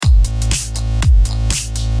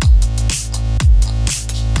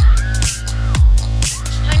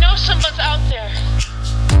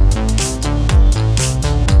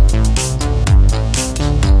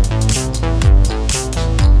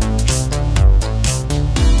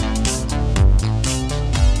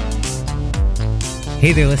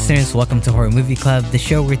Hey there, listeners. Welcome to Horror Movie Club, the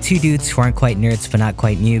show where two dudes who aren't quite nerds but not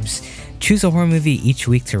quite noobs choose a horror movie each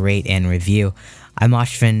week to rate and review. I'm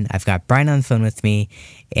Ashvin. I've got Brian on the phone with me,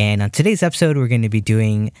 and on today's episode, we're going to be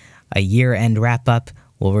doing a year-end wrap-up.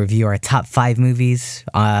 We'll review our top 5 movies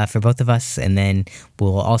for both of us, and then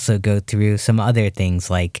we'll also go through some other things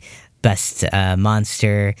like best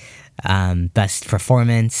monster, best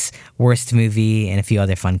performance, worst movie, and a few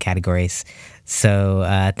other fun categories. So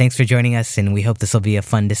thanks for joining us, and we hope this will be a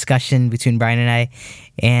fun discussion between Brian and I.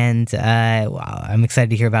 And I'm excited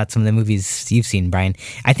to hear about some of the movies you've seen, Brian.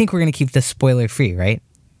 I think we're going to keep this spoiler-free, right?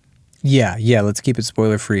 Yeah, let's keep it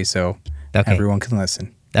spoiler-free so everyone can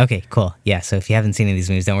listen. Okay, cool. Yeah, so if you haven't seen any of these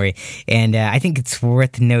movies, don't worry. And I think it's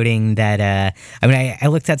worth noting that, I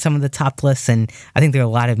looked at some of the top lists, and I think there are a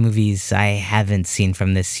lot of movies I haven't seen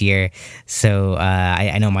from this year. So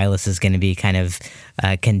I know my list is going to be kind of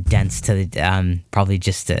condensed to probably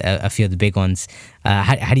just a few of the big ones.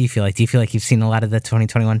 How do you feel like? Do you feel like you've seen a lot of the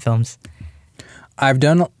 2021 films? I've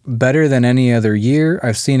done better than any other year.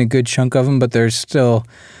 I've seen a good chunk of them, but there's still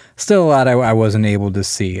a lot I wasn't able to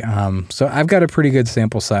see. So I've got a pretty good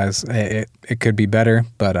sample size. It could be better,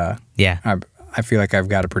 but yeah, I feel like I've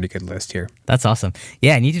got a pretty good list here. That's awesome.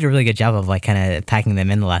 Yeah, and you did a really good job of like kind of packing them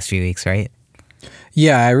in the last few weeks, right?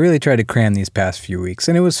 Yeah, I really tried to cram these past few weeks,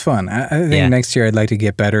 and it was fun. I think next year I'd like to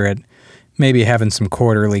get better at maybe having some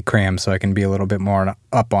quarterly crams so I can be a little bit more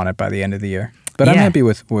up on it by the end of the year. But I'm happy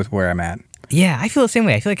with where I'm at. Yeah, I feel the same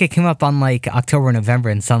way. I feel like it came up on like October or November,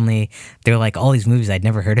 and suddenly there were like all these movies I'd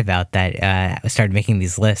never heard about that started making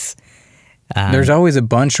these lists. There's always a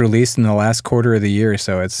bunch released in the last quarter of the year,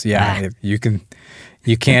 so it's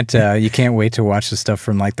you can't wait to watch the stuff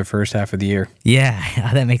from like the first half of the year. Yeah,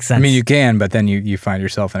 that makes sense. I mean, you can, but then you find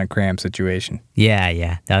yourself in a cramped situation.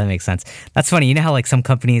 Yeah, that makes sense. That's funny. You know how like some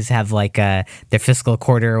companies have like their fiscal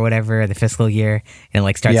quarter or whatever, the fiscal year, and it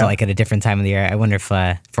like starts at a different time of the year. I wonder if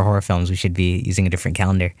for horror films we should be using a different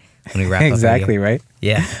calendar when we wrap up. Exactly, right?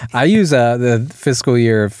 Yeah. I use the fiscal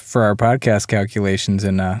year for our podcast calculations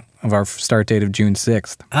of our start date of June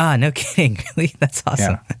 6th. Ah, no kidding. Really? That's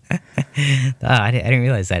awesome. Yeah. I didn't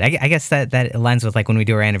realize that. I guess that aligns with like when we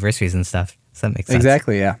do our anniversaries and stuff. So that makes sense.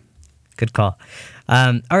 Exactly, yeah. Good call.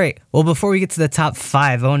 All right. Well, before we get to the top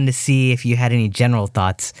 5, I wanted to see if you had any general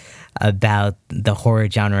thoughts about the horror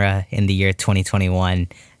genre in the year 2021.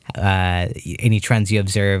 Any trends you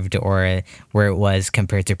observed or where it was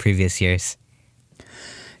compared to previous years?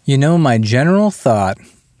 You know, my general thought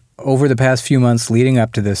over the past few months leading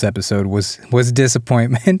up to this episode was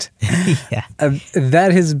disappointment. Yeah.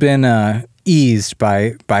 That has been eased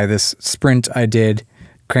by this sprint I did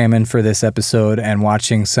cramming for this episode and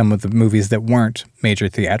watching some of the movies that weren't major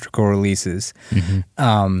theatrical releases.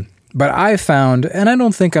 Mm-hmm. But I found, and I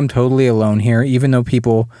don't think I'm totally alone here, even though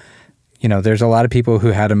people, there's a lot of people who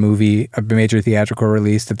had a major theatrical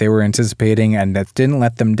release that they were anticipating and that didn't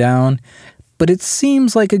let them down. But it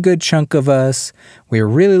seems like a good chunk of us, we were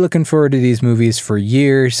really looking forward to these movies for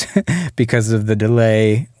years because of the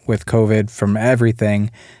delay with COVID from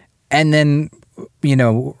everything. And then,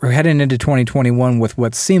 we're heading into 2021 with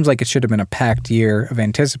what seems like it should have been a packed year of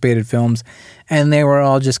anticipated films. And they were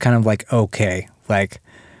all just kind of like, okay, like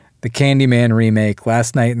the Candyman remake,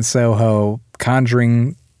 Last Night in Soho,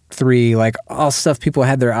 Conjuring 3, like all stuff people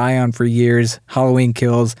had their eye on for years, Halloween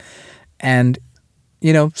Kills. And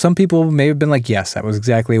some people may have been like, yes, that was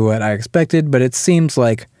exactly what I expected, but it seems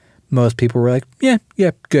like most people were like, yeah,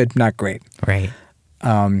 good, not great. Right.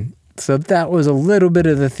 So that was a little bit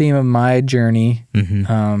of the theme of my journey.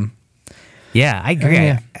 Mm-hmm. Yeah, I agree.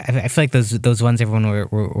 I feel like those ones everyone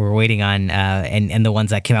were waiting on, and the ones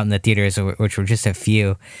that came out in the theaters, which were just a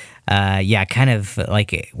few, kind of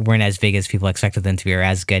like weren't as big as people expected them to be or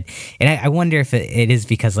as good. And I wonder if it is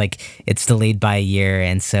because like it's delayed by a year,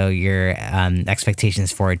 and so your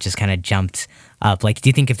expectations for it just kind of jumped up. Like, do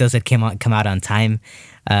you think if those had come out on time,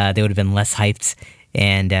 they would have been less hyped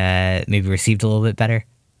and maybe received a little bit better?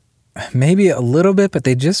 Maybe a little bit, but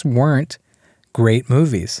they just weren't great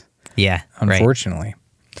movies. Yeah, unfortunately.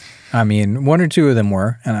 Right. I mean, one or two of them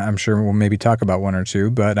were, and I'm sure we'll maybe talk about one or two,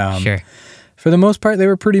 but sure. For the most part, they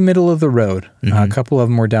were pretty middle of the road. Mm-hmm. A couple of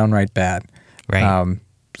them were downright bad. Right.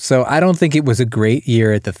 So I don't think it was a great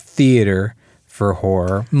year at the theater for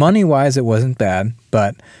horror. Money-wise, it wasn't bad,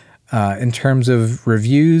 but in terms of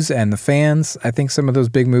reviews and the fans, I think some of those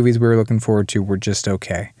big movies we were looking forward to were just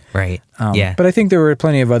okay. Right. Yeah. But I think there were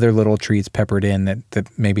plenty of other little treats peppered in that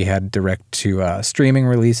maybe had direct to streaming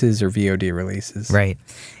releases or VOD releases. Right.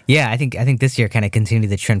 Yeah, I think this year kind of continued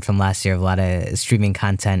the trend from last year of a lot of streaming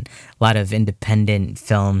content, a lot of independent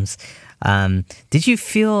films. Did you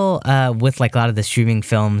feel with like a lot of the streaming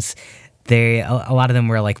films a lot of them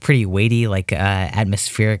were like pretty weighty, like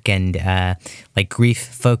atmospheric and like grief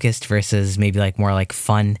focused versus maybe like more like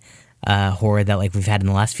fun horror that like we've had in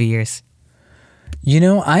the last few years. You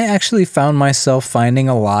know, I actually found myself finding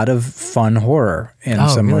a lot of fun horror in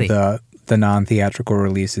some really? of the non-theatrical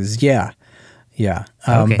releases. Yeah. Yeah.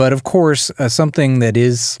 Okay. But of course, something that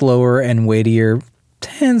is slower and weightier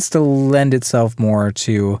tends to lend itself more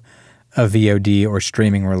to a VOD or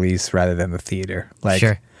streaming release rather than the theater. Like,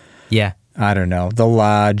 Sure. Yeah. I don't know, The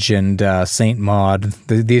Lodge and Saint Maud,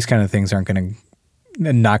 these kind of things aren't going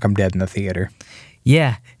to knock them dead in the theater.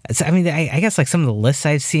 Yeah. So, I mean, I guess like some of the lists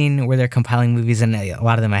I've seen where they're compiling movies, and a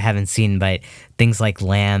lot of them I haven't seen, but things like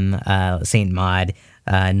Lamb, Saint Maud,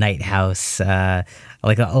 Night House,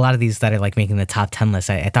 like a lot of these that are like making the top 10 list,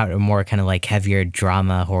 I thought were more kind of like heavier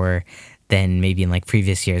drama horror than maybe in like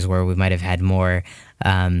previous years where we might have had more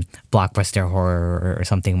blockbuster horror or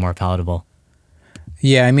something more palatable.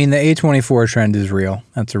 Yeah, I mean, the A24 trend is real.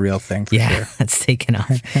 That's a real thing for Yeah, sure. that's taken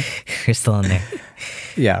off. We're still in there.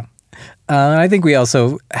 Yeah. I think we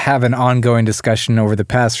also have an ongoing discussion over the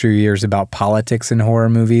past few years about politics in horror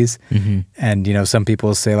movies. Mm-hmm. And, you know, some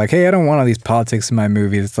people say like, hey, I don't want all these politics in my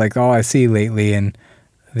movies. It's like, oh, I see lately. And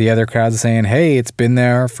the other crowd's saying, hey, it's been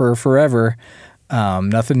there for forever.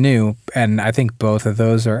 Nothing new. And I think both of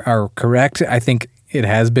those are correct. I think it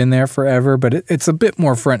has been there forever, but it's a bit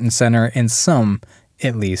more front and center in some,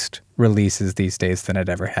 at least, releases these days than it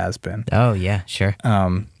ever has been. Oh, yeah, sure.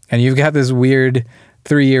 And you've got this weird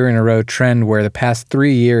 3-year-in-a-row trend where the past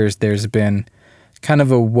 3 years there's been kind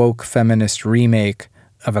of a woke feminist remake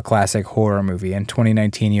of a classic horror movie. In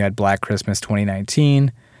 2019, you had Black Christmas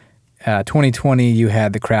 2019. 2020, you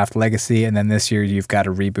had The Craft Legacy. And then this year, you've got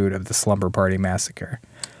a reboot of The Slumber Party Massacre.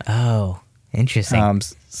 Oh, interesting.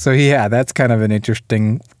 So, yeah, that's kind of an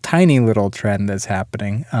interesting, tiny little trend that's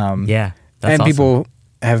happening. Yeah, that's and awesome. people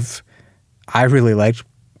have... I really liked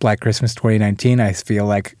Black Christmas 2019. I feel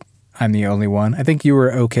like I'm the only one. I think you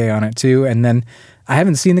were okay on it too. And then I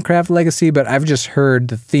haven't seen The Craft Legacy, but I've just heard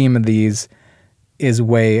the theme of these is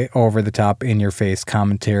way over the top, in your face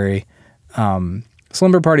commentary.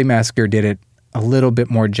 Slumber Party Massacre did it a little bit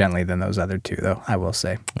more gently than those other two, though, I will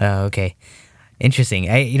say. Oh, okay. Interesting.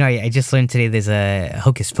 I just learned today there's a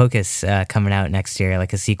Hocus Pocus coming out next year,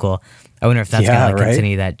 like a sequel. I wonder if that's going to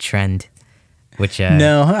continue that trend. Which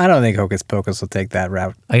no, I don't think Hocus Pocus will take that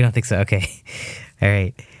route. Oh, you don't think so? Okay. All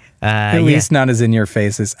right. At least not as in your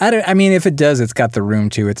faces. I mean, if it does, it's got the room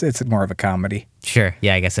to. It's more of a comedy. Sure.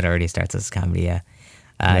 Yeah, I guess it already starts as a comedy. Yeah.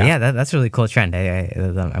 Yeah, that's a really cool trend.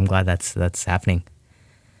 I'm glad that's happening.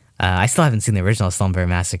 I still haven't seen the original Slumber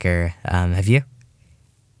Massacre. Have you?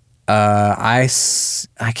 I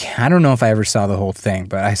don't know if I ever saw the whole thing,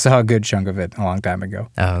 but I saw a good chunk of it a long time ago.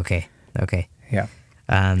 Oh, okay. Yeah.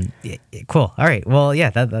 Yeah, cool. All right. Well,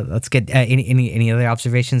 yeah, that's good. Any other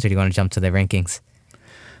observations, or do you want to jump to the rankings?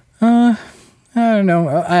 I don't know.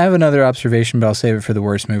 I have another observation, but I'll save it for the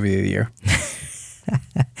worst movie of the year.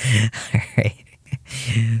 All right.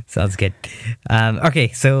 Sounds good. Okay,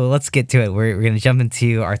 so let's get to it. We're going to jump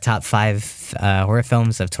into our top 5 horror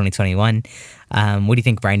films of 2021. What do you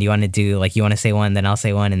think, Brian? Do you want to do, like, you want to say one, then I'll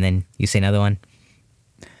say one, and then you say another one?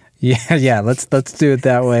 Yeah. Let's do it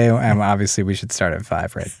that way. Obviously, we should start at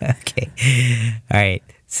 5, right? Okay. All right.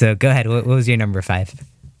 So go ahead. What was your number 5?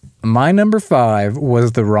 My number 5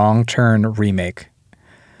 was The Wrong Turn remake.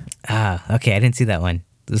 Ah, okay. I didn't see that one.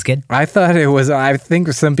 It was good? I thought it was. I think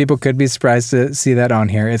some people could be surprised to see that on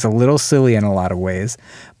here. It's a little silly in a lot of ways,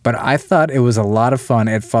 but I thought it was a lot of fun.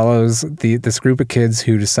 It follows this group of kids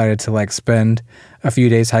who decided to like spend a few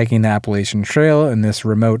days hiking the Appalachian Trail in this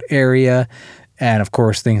remote area. And of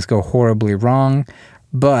course, things go horribly wrong.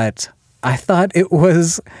 But I thought it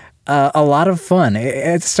was a lot of fun.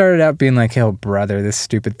 It started out being like, oh, brother, this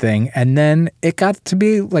stupid thing. And then it got to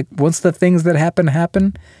be like, once the things that happen,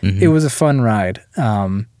 it was a fun ride.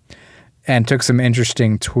 And took some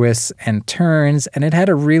interesting twists and turns. And it had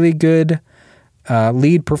a really good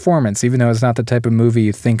lead performance, even though it's not the type of movie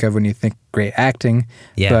you think of when you think great acting.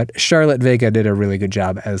 Yeah. But Charlotte Vega did a really good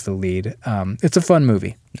job as the lead. It's a fun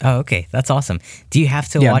movie. Oh, okay. That's awesome. Do you have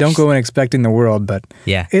to watch... Yeah, don't go in expecting the world, but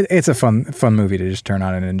yeah, it's a fun movie to just turn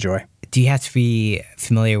on and enjoy. Do you have to be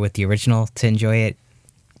familiar with the original to enjoy it?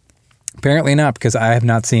 Apparently not, because I have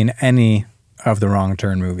not seen any of the Wrong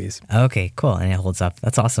Turn movies. Okay, cool. And it holds up.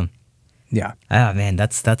 That's awesome. Yeah. Oh, man,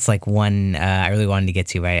 that's like one I really wanted to get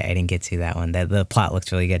to, but I didn't get to that one. The plot looks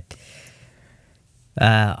really good.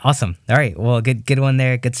 Awesome. All right. Well, good one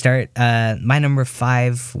there. Good start. My number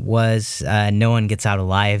 5 was No One Gets Out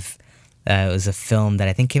Alive. It was a film that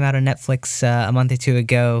I think came out on Netflix a month or two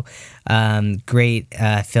ago. Great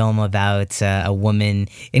film about a woman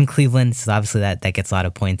in Cleveland, so obviously that gets a lot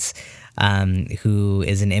of points, who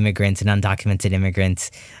is an immigrant, an undocumented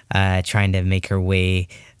immigrant, trying to make her way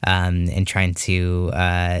and trying to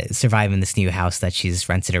survive in this new house that she's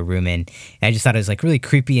rented a room in. And I just thought it was like really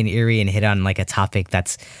creepy and eerie and hit on like a topic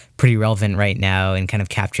that's pretty relevant right now and kind of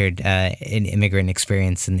captured an immigrant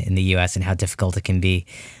experience in the U.S. and how difficult it can be.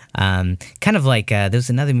 Kind of like there was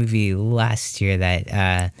another movie last year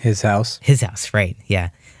that His House. His House, right? Yeah,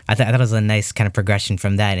 I thought it was a nice kind of progression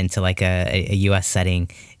from that into like a U.S. setting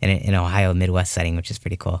in an Ohio Midwest setting, which is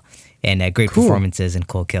pretty cool, and great performances and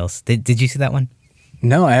cool kills. Did you see that one?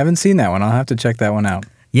 No, I haven't seen that one. I'll have to check that one out.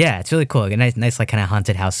 Yeah, it's really cool. A nice like kind of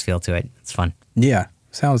haunted house feel to it. It's fun. Yeah,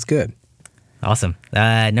 sounds good. Awesome.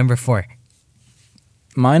 Number 4.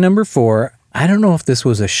 My number 4. I don't know if this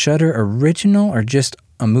was a Shudder original or just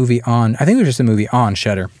a movie on. I think it was just a movie on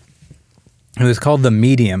Shudder. It was called The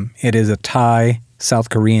Medium. It is a Thai South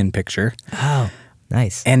Korean picture. Oh,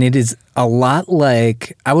 nice. And it is a lot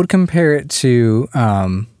like, I would compare it to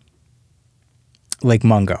Lake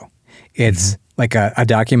Mungo. It's like a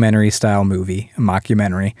documentary style movie, a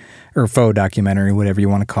mockumentary or faux documentary, whatever you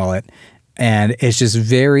want to call it. And it's just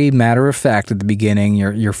very matter of fact at the beginning.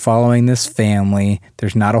 You're following this family.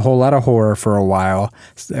 There's not a whole lot of horror for a while.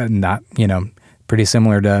 Not, pretty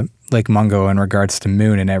similar to Lake Mungo in regards to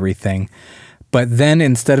Moon and everything. But then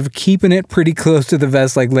instead of keeping it pretty close to the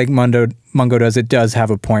vest like Lake Mungo does, it does have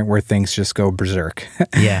a point where things just go berserk.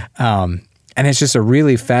 Yeah. And it's just a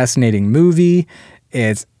really fascinating movie.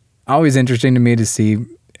 It's always interesting to me to see,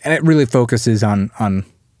 and it really focuses on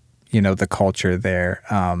the culture there.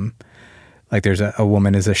 Like there's a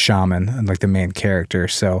woman as a shaman, like the main character.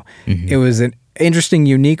 So it was an interesting,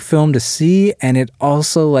 unique film to see, and it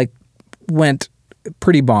also like went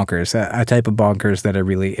pretty bonkers, a type of bonkers that I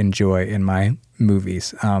really enjoy in my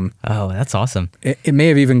movies. Oh, that's awesome. It may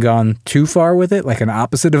have even gone too far with it, like an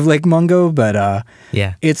opposite of Lake Mungo, but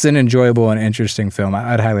yeah, it's an enjoyable and interesting film.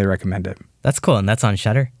 I'd highly recommend it. That's cool, and that's on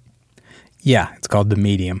Shudder? Yeah, it's called The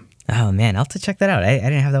Medium. Oh, man, I'll have to check that out. I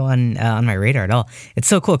didn't have that one on my radar at all. It's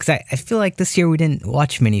so cool, because I feel like this year we didn't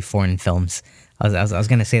watch many foreign films. I was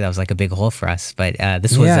going to say that was like a big hole for us, but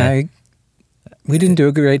this was... Yeah, we didn't do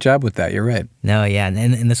a great job with that. You're right. No, yeah,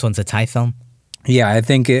 and this one's a Thai film? Yeah, I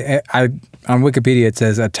think on Wikipedia it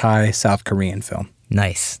says a Thai South Korean film.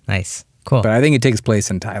 Nice. Cool. But I think it takes place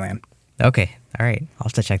in Thailand. Okay, all right. I'll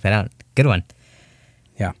have to check that out. Good one.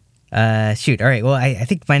 Yeah. Shoot. All right. Well, I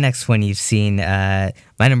think my next one you've seen. My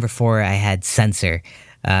number 4, I had Censor.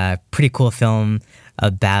 Pretty cool film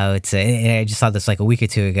about, and I just saw this like a week or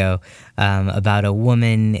two ago, about a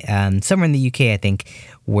woman somewhere in the UK, I think,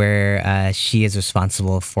 where she is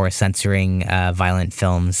responsible for censoring violent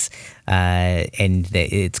films. And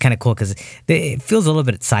it's kind of cool because it feels a little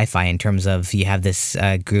bit sci-fi in terms of you have this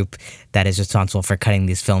group that is responsible for cutting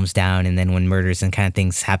these films down, and then when murders and kind of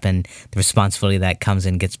things happen, the responsibility that comes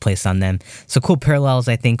and gets placed on them. So cool parallels,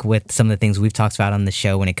 I think, with some of the things we've talked about on the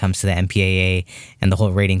show when it comes to the MPAA and the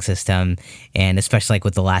whole rating system, and especially like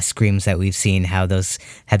with the last Screams that we've seen, how those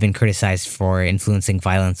have been criticized for influencing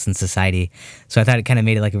violence in society. So I thought it kind of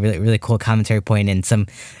made it like a really, really cool commentary point and some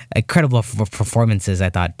incredible performances, I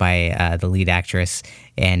thought, by the lead actress,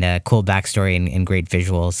 and a cool backstory and great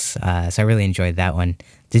visuals. So I really enjoyed that one.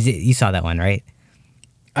 You saw that one, right?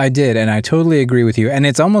 I did, and I totally agree with you. And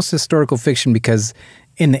it's almost historical fiction because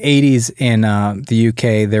in the 80s in the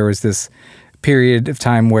UK, there was this period of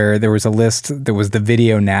time where there was a list that was the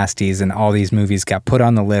video nasties, and all these movies got put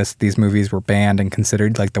on the list. These movies were banned and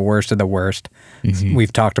considered like the worst of the worst. Mm-hmm.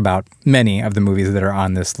 We've talked about many of the movies that are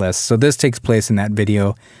on this list. So this takes place in that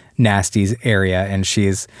video nasties area, and she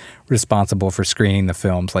is responsible for screening the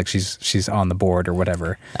films, like she's on the board or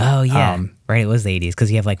whatever. Oh yeah, right. It was the 80s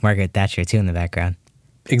because you have like Margaret Thatcher too in the background.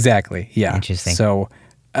 Exactly. Yeah. Interesting. So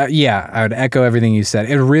yeah, I would echo everything you said.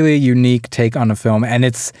 It's a really unique take on a film, and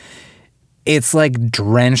it's like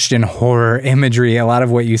drenched in horror imagery. A lot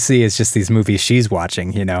of what you see is just these movies she's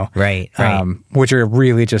watching, Right. Which are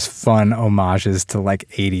really just fun homages to like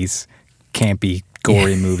 80s campy,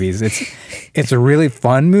 gory movies. It's a really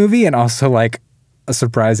fun movie, and also like a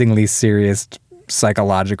surprisingly serious,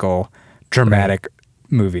 psychological, dramatic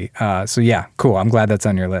movie. So yeah, cool. I'm glad that's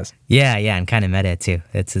on your list. Yeah, and kind of meta too.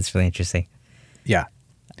 It's really interesting. Yeah.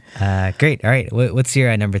 Great. All right. What's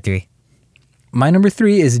your number 3? My number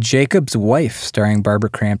 3 is Jacob's Wife, starring Barbara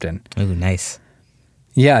Crampton. Ooh, nice.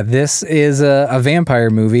 Yeah, this is a vampire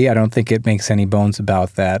movie. I don't think it makes any bones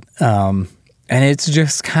about that. And it's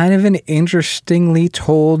just kind of an interestingly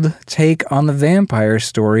told take on the vampire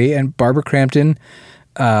story. And Barbara Crampton,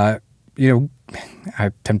 I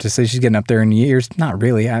attempt to say she's getting up there in years. Not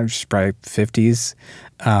really. She's probably 50s.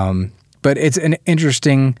 But it's an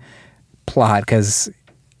interesting plot because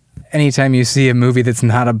anytime you see a movie that's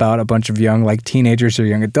not about a bunch of young, like teenagers or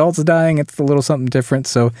young adults dying, it's a little something different.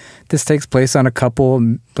 So this takes place on a couple,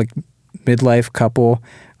 like midlife couple,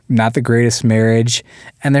 not the greatest marriage.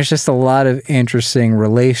 And there's just a lot of interesting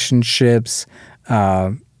relationships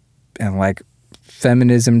and like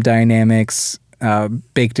feminism dynamics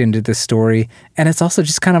baked into the story. And it's also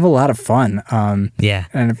just kind of a lot of fun. Yeah.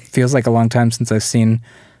 And it feels like a long time since I've seen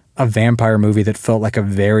a vampire movie that felt like a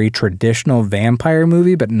very traditional vampire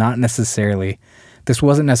movie, but not necessarily. This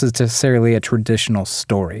wasn't necessarily a traditional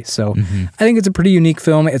story. So I think it's a pretty unique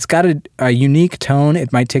film. It's got a unique tone.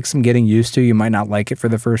 It might take some getting used to. You might not like it for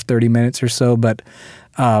the first 30 minutes or so, but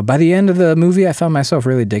by the end of the movie, I found myself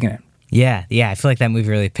really digging it. Yeah. I feel like that movie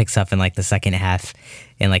really picks up in like the second half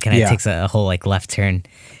and like kind of takes a whole like left turn.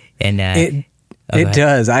 And it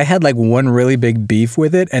does. I had like one really big beef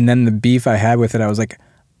with it, and then the beef I had with it, I was like,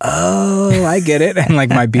 oh, I get it. And like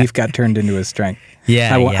my beef got turned into a strength.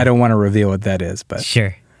 I don't want to reveal what that is, but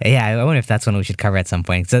sure. Yeah, I wonder if that's one we should cover at some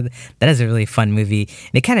point. So that is a really fun movie.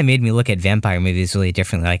 And it kind of made me look at vampire movies really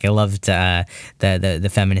differently. Like I loved the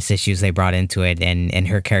feminist issues they brought into it, and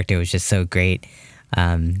her character was just so great.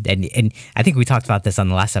 And I think we talked about this on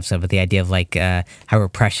the last episode, but the idea of like how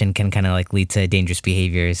repression can kind of like lead to dangerous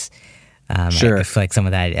behaviors. Sure. I feel like some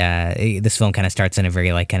of that, this film kind of starts in a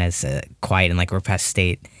very like kind of quiet and like repressed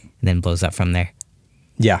state, and then blows up from there.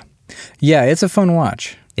 Yeah, it's a fun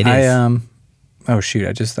watch. It is. Oh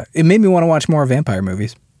shoot! It made me want to watch more vampire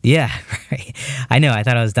movies. Yeah, right. I know. I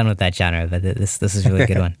thought I was done with that genre, but this is a really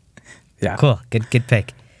good one. Yeah. Cool. Good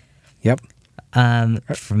pick. Yep.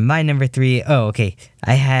 For my number 3, okay.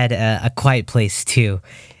 I had A Quiet Place 2.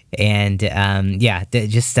 And I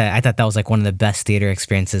thought that was like one of the best theater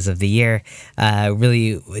experiences of the year.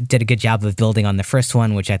 Really did a good job of building on the first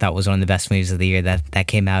one, which I thought was one of the best movies of the year that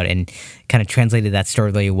came out, and kind of translated that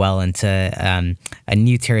story really well into a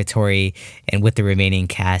new territory, and with the remaining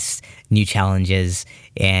cast, new challenges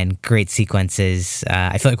and great sequences.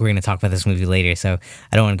 I feel like we're going to talk about this movie later, so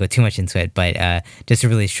I don't want to go too much into it, but just a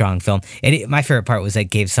really strong film. And my favorite part was it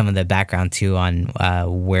gave some of the background too on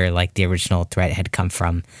where like the original threat had come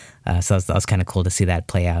from. So that was kind of cool to see that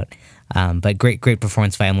play out. But great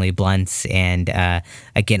performance by Emily Blunt, and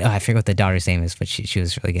again, I forget what the daughter's name is, but she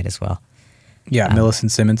was really good as well. Yeah,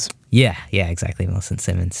 Millicent Simmons. Yeah, exactly, Millicent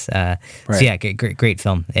Simmons. Right. So yeah, great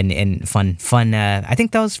film and fun. I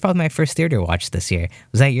think that was probably my first theater watch this year.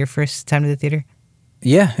 Was that your first time to the theater?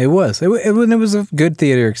 Yeah, it was. It was a good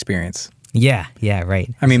theater experience. Yeah,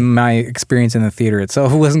 right. I mean, my experience in the theater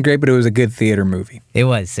itself wasn't great, but it was a good theater movie. It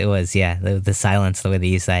was, yeah. The silence, the way they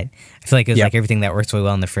used that. I feel like it was like everything that worked really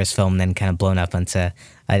well in the first film, then kind of blown up into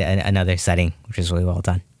another setting, which was really well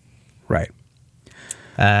done. Right.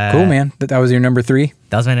 Cool, man. That was your number 3?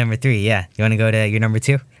 That was my number 3, yeah. You want to go to your number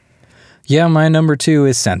 2? Yeah, my number 2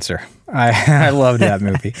 is Censor. I loved that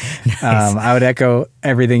movie. Nice. I would echo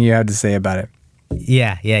everything you had to say about it.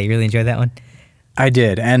 Yeah, you really enjoyed that one? I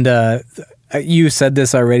did. And you said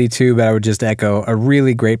this already too, but I would just echo a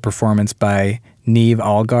really great performance by Niamh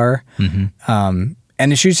Algar. Mm-hmm.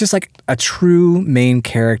 And she's just like a true main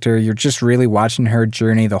character. You're just really watching her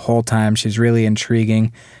journey the whole time. She's really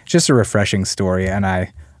intriguing. Just a refreshing story, and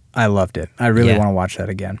I loved it. I really want to watch that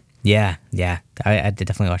again. Yeah. I did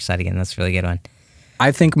definitely watch that again. That's a really good one.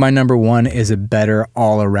 I think my number 1 is a better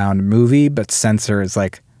all-around movie, but Censor is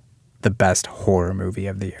like the best horror movie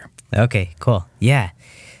of the year. Okay, cool. Yeah.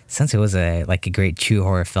 Censor was a great true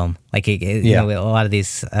horror film. Like, you know, a lot of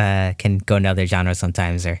these can go into other genres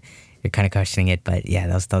sometimes, or you're kind of questioning it, but yeah,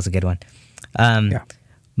 that was a good one.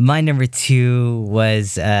 My number 2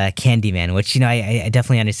 was Candyman, which, you know, I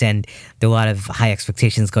definitely understand there were a lot of high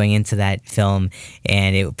expectations going into that film,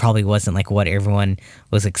 and it probably wasn't like what everyone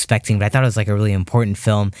was expecting, but I thought it was like a really important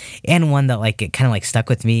film, and one that like it kind of like stuck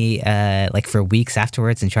with me like for weeks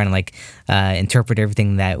afterwards, and trying to like interpret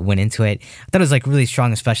everything that went into it. I thought it was like really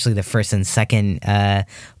strong, especially the first and second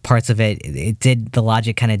parts of it. The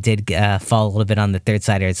logic kind of did fall a little bit on the third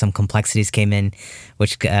side, or some complexities came in,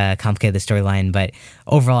 which complicated the storyline. But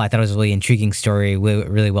overall, I thought it was a really intriguing story,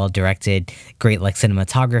 really well directed, great like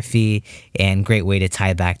cinematography, and great way to tie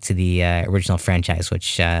it back to the original franchise,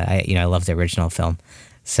 which I love the original film.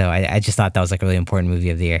 So I just thought that was like a really important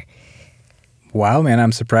movie of the year. Wow, man,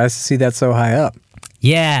 I'm surprised to see that so high up.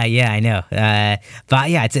 Yeah, I know. But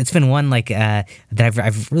yeah, it's been one like that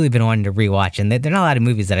I've really been wanting to rewatch, and there are not a lot of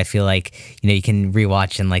movies that I feel like, you know, you can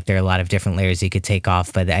rewatch, and like there are a lot of different layers you could take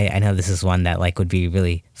off. But I know this is one that like would be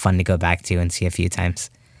really fun to go back to and see a few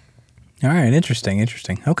times. All right, interesting.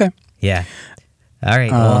 Okay. Yeah. All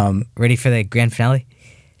right. Well, ready for the grand finale?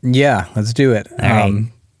 Yeah, let's do it. All right.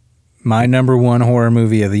 My number one horror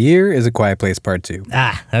movie of the year is A Quiet Place Part 2.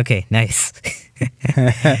 Ah, okay, nice.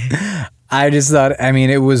 I just thought, I mean,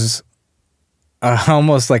 it was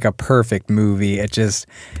almost like a perfect movie. It just,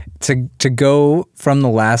 to go from the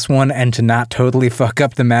last one and to not totally fuck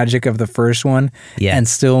up the magic of the first one and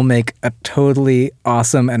still make a totally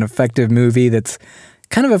awesome and effective movie that's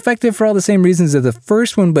kind of effective for all the same reasons as the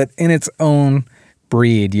first one, but in its own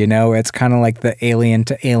breed, you know? It's kind of like the Alien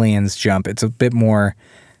to Aliens jump. It's a bit more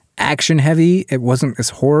action heavy. It wasn't as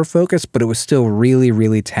horror focused, but it was still really,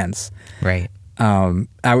 really tense. Right.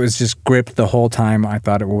 I was just gripped the whole time. I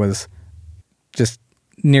thought it was just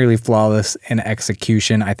nearly flawless in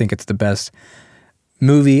execution. I think it's the best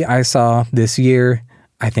movie I saw this year.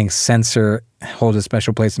 I think Censor holds a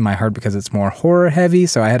special place in my heart because it's more horror heavy,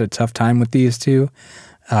 so I had a tough time with these two.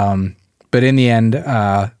 But in the end,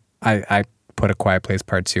 I put A Quiet Place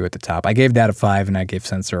Part 2 at the top. I gave that a 5, and I gave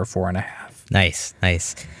Censor a 4.5. Nice.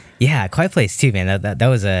 Yeah, Quiet Place too, man. That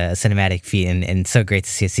was a cinematic feat, and so great to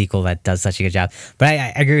see a sequel that does such a good job. But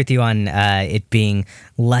I agree with you on it being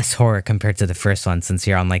less horror compared to the first one, since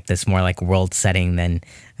you're on like this more like world setting than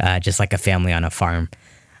just like a family on a farm.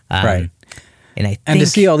 Right. And to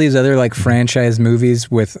see all these other like franchise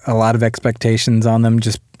movies with a lot of expectations on them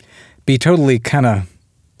just be totally kind of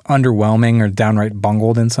underwhelming or downright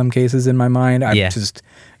bungled in some cases in my mind. I'm just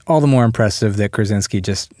all the more impressive that Krasinski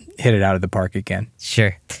just hit it out of the park again.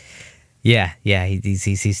 Sure. Yeah,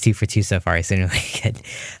 he's 2 for 2 so far. He's really good.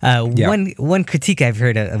 One critique I've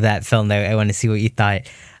heard of that film, though, I want to see what you thought.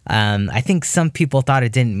 I think some people thought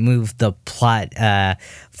it didn't move the plot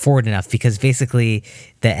forward enough because basically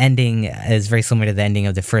the ending is very similar to the ending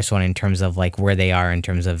of the first one in terms of like where they are in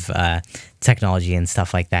terms of technology and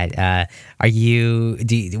stuff like that. What do you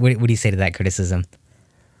say to that criticism?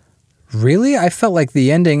 Really? I felt like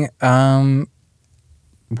the ending...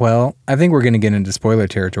 Well, I think we're going to get into spoiler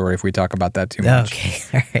territory if we talk about that too much. Okay,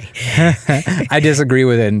 all right. I disagree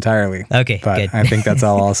with it entirely. Okay, but good. I think that's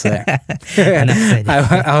all I'll say. Enough said.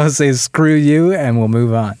 I'll say screw you, and we'll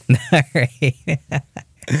move on. All right.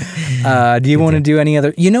 Do you want to do any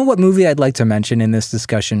other? You know what movie I'd like to mention in this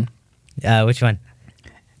discussion? Which one?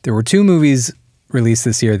 There were 2 movies released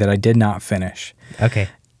this year that I did not finish. Okay.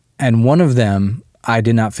 And one of them I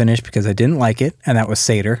did not finish because I didn't like it, and that was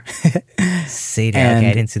Seder. Seder, okay,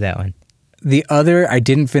 I didn't see that one. The other I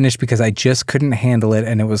didn't finish because I just couldn't handle it,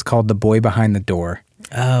 and it was called The Boy Behind the Door.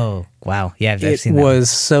 Oh, wow. Yeah, I've seen that. It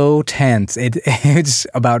was so tense. It's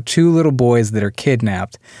about 2 little boys that are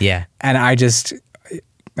kidnapped. Yeah. And I 2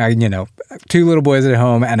 little boys at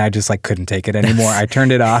home, and I just like couldn't take it anymore. I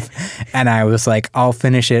turned it off, and I was like, I'll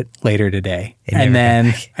finish it later today. And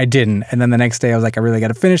then I didn't. And then the next day I was like, I really got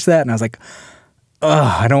to finish that. And I was like,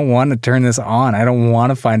 I don't want to turn this on. I don't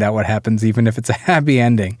want to find out what happens, even if it's a happy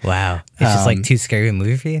ending. Wow. It's just like too scary a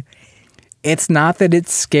movie for you? It's not that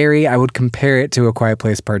it's scary. I would compare it to A Quiet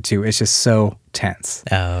Place Part 2. It's just so tense.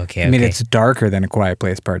 Oh, okay. I mean, it's darker than A Quiet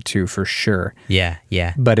Place Part 2 for sure. Yeah.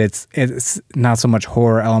 But it's not so much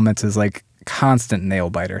horror elements as like constant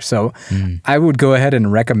nail biter. So I would go ahead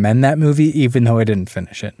and recommend that movie, even though I didn't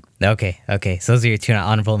finish it. Okay. So those are your 2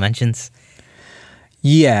 honorable mentions?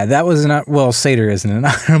 Yeah, that was not... Well, Seder isn't an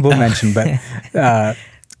honorable mention, but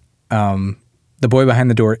The Boy Behind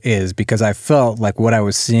the Door is, because I felt like what I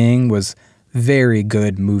was seeing was very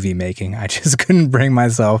good movie making. I just couldn't bring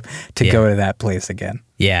myself to go to that place again.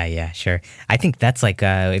 Yeah, sure. I think that's like,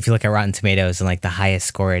 if you look at Rotten Tomatoes and like the highest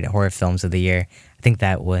scored horror films of the year, I think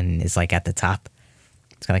that one is like at the top.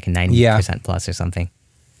 It's got like a 90% plus or something.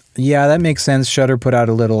 Yeah, that makes sense. Shudder put out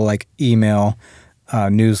a little like email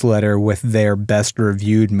newsletter with their best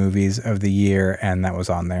reviewed movies of the year, and that was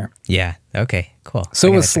on there. Yeah. Okay. Cool. So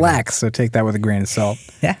was Slack. So take that with a grain of salt.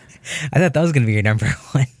 Yeah. I thought that was going to be your number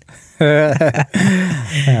 1.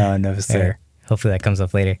 Oh no, sir. Right. Hopefully that comes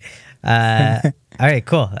up later. All right.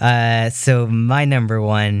 Cool. So my number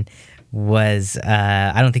 1 was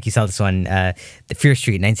I don't think you saw this one. The Fear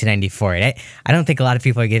Street, 1994. I don't think a lot of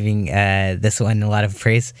people are giving this one a lot of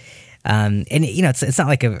praise. And it's not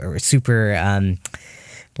like a super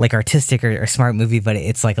like artistic or smart movie, but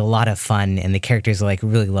it's like a lot of fun, and the characters are like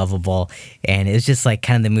really lovable, and it's just like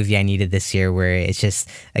kind of the movie I needed this year, where it's just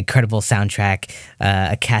a incredible soundtrack,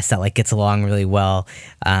 a cast that like gets along really well,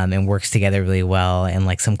 and works together really well, and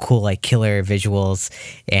like some cool like killer visuals,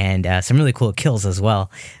 and some really cool kills as well.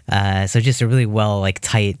 So just a really well like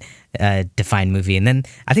tight defined movie. And then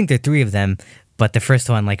I think there are 3 of them, but the first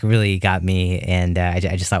one like really got me, and I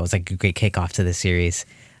just thought it was like a great kickoff to the series.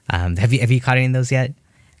 Have you caught any of those yet?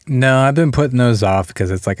 No, I've been putting those off because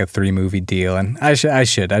it's like a 3-movie deal, and I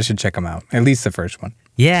should check them out. At least the first one.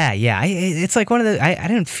 Yeah, yeah. It's like one of the. I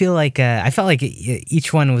didn't feel like. I felt like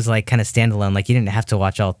each one was like kind of standalone. Like you didn't have to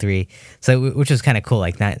watch all three. So which was kind of cool.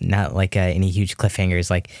 Like not like any huge cliffhangers.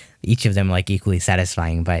 Like each of them like equally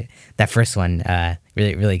satisfying. But that first one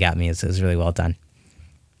really got me. It was really well done.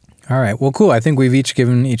 All right. Well, cool. I think we've each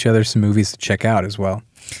given each other some movies to check out as well.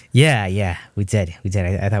 Yeah, we did.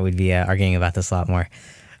 I thought we'd be arguing about this a lot more.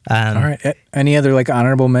 All right. Any other like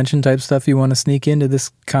honorable mention type stuff you want to sneak into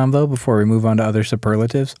this convo before we move on to other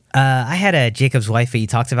superlatives? I had a Jacob's Wife, but you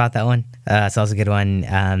talked about that one. So that was a good one. No,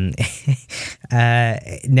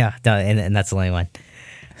 and that's the only one.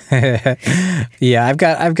 Yeah, I've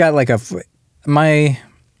got like I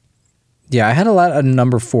had a lot of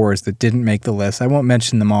number 4s that didn't make the list. I won't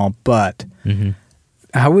mention them all, but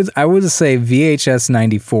I would say VHS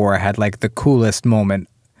 94 had like the coolest moment,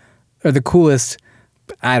 or the coolest,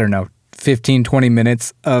 I don't know, 15, 20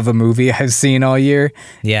 minutes of a movie I've seen all year.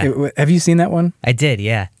 Yeah. Have you seen that one? I did,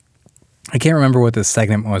 yeah. I can't remember what the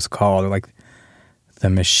segment was called, like The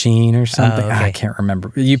Machine or something. Oh, okay. I can't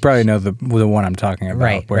remember. You probably know the one I'm talking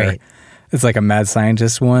about. Right. It's like a mad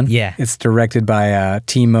scientist one. Yeah. It's directed by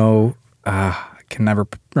Timo. I can never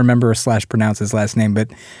remember / pronounce his last name, but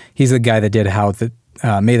he's the guy that did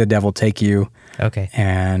May the Devil Take You. Okay.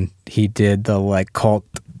 And he did the like cult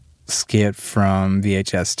skit from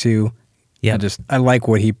VHS 2. Yeah. I like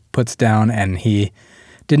what he puts down, and he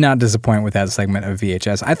did not disappoint with that segment of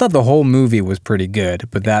VHS. I thought the whole movie was pretty good,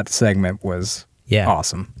 but that segment was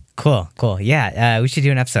awesome. Cool. Yeah, we should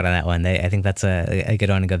do an episode on that one. I think that's a good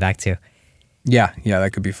one to go back to. Yeah,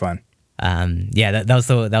 that could be fun. That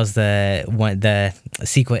was the one, the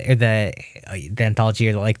sequel, or the anthology,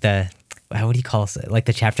 or like the, what do you call it? Like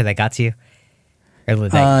the chapter that got to you?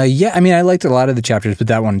 Yeah, I mean, I liked a lot of the chapters, but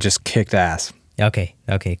that one just kicked ass. Okay,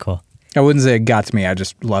 cool. I wouldn't say it got to me. I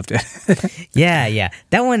just loved it. Yeah.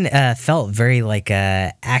 That one felt very like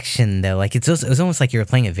action though. Like it was almost like you were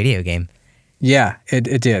playing a video game. Yeah,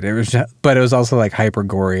 it did. But it was also like hyper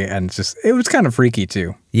gory, and it was kind of freaky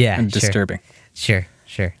too. Yeah, and disturbing. Sure.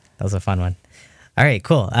 That was a fun one. All right,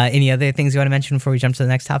 cool. Any other things you want to mention before we jump to the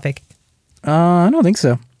next topic? I don't think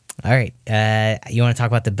so. All right. You want to talk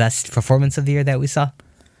about the best performance of the year that we saw?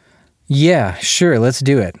 Yeah, sure. Let's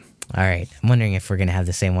do it. All right. I'm wondering if we're going to have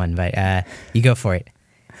the same one, but you go for it.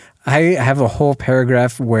 I have a whole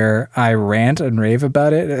paragraph where I rant and rave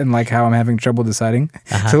about it and like how I'm having trouble deciding.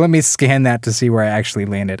 So let me scan that to see where I actually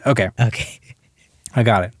landed. Okay. I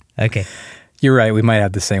got it. Okay. You're right. We might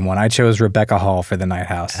have the same one. I chose Rebecca Hall for The Night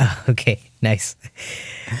House. Oh, okay. Nice.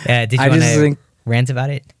 Did you want to rant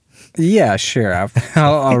about it? Yeah, sure.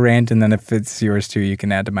 I'll rant, and then if it's yours too, you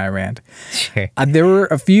can add to my rant. Sure. There were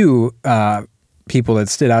a few people that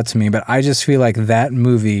stood out to me, but I just feel like that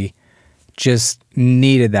movie just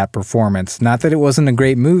needed that performance. Not that it wasn't a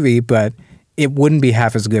great movie, but it wouldn't be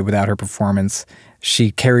half as good without her performance.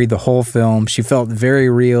 She carried the whole film. She felt very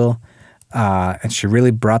real, and she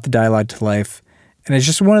really brought the dialogue to life. And it's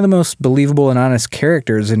just one of the most believable and honest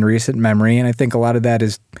characters in recent memory, and I think a lot of that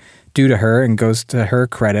is due to her and goes to her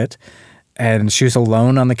credit. And she was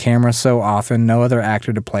alone on the camera so often, no other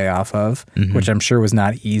actor to play off of, which I'm sure was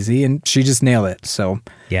not easy, and she just nailed it. So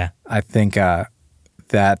yeah, I think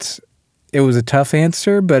that it was a tough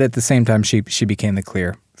answer, but at the same time, she became the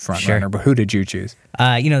clear front runner. But who did you choose?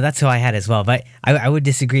 That's who I had as well. But I would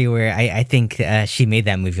disagree where I think she made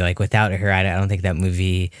that movie. Like without her, I don't think that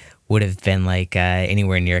movie would have been like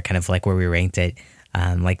anywhere near kind of like where we ranked it.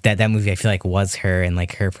 Like that movie, I feel like was her, and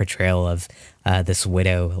like her portrayal of this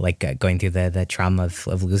widow, like going through the trauma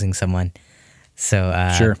of losing someone. So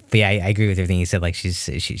sure. But yeah, I agree with everything you said. Like she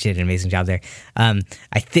did an amazing job there. I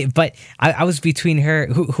think, but I was between her.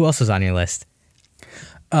 Who else was on your list?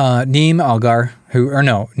 Neem Algar,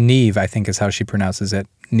 Neve, I think is how she pronounces it.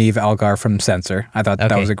 Neve Algar from Censor. I thought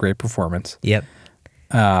that was a great performance. Yep.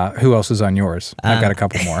 Who else was on yours? I've got a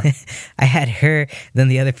couple more. I had her. Then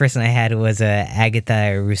the other person I had was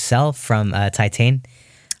Agatha Roussel from Titane.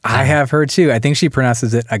 I have her too. I think she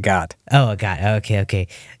pronounces it Agathe. Oh, Agathe. Okay.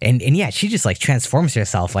 And yeah, she just like transforms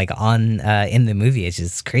herself like on in the movie. It's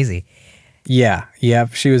just crazy. Yeah.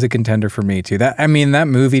 She was a contender for me too. That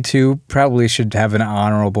movie too probably should have an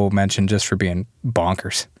honorable mention just for being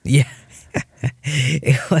bonkers. Yeah.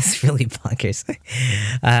 It was really bonkers.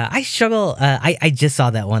 I struggle. I just saw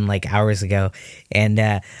that one like hours ago, and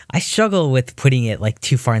I struggle with putting it like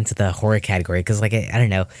too far into the horror category because like I don't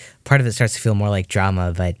know, part of it starts to feel more like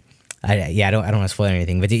drama. But I don't want to spoil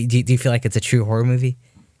anything. But do you feel like it's a true horror movie?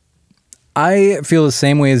 I feel the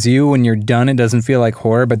same way as you. When you're done, it doesn't feel like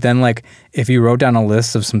horror. But then, like, if you wrote down a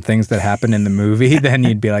list of some things that happened in the movie, then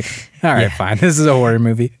you'd be like, all right, fine. This is a horror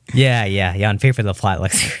movie. Yeah. On paper, the plot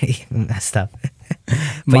looks really messed up.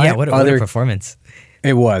 But what a performance.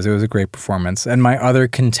 It was a great performance. And my other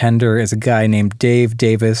contender is a guy named Dave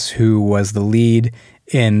Davis, who was the lead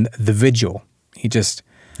in The Vigil. He just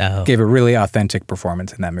gave a really authentic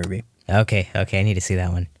performance in that movie. Okay. I need to see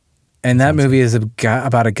that one. And that movie is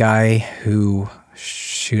about a guy who,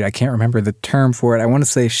 I can't remember the term for it. I want to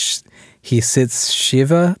say he sits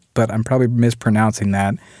Shiva, but I'm probably mispronouncing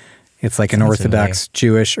that. It's like an Orthodox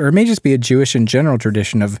Jewish, or it may just be a Jewish in general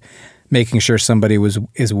tradition of making sure somebody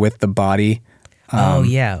is with the body.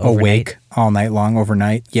 Awake all night long,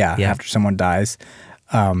 overnight. Yeah, after someone dies.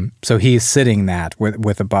 So he's sitting that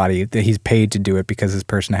with a body that he's paid to do it because this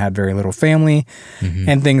person had very little family,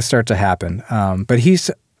 and things start to happen. But he's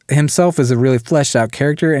himself is a really fleshed out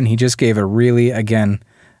character, and he just gave a really, again,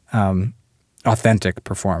 authentic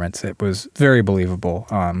performance. It was very believable.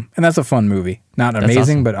 And that's a fun movie. Not amazing,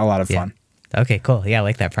 awesome. But a lot of fun. Okay, cool. Yeah, I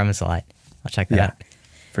like that premise a lot. I'll check that out.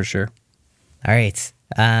 For sure. All right.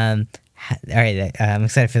 I'm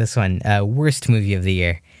excited for this one. Worst movie of the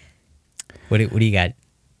year. What do you got?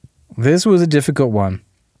 This was a difficult one.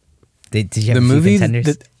 Did you have a few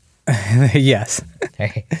contenders? Yes. All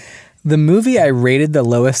right. The movie I rated the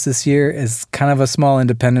lowest this year is kind of a small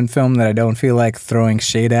independent film that I don't feel like throwing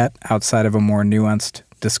shade at outside of a more nuanced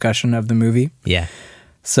discussion of the movie. Yeah.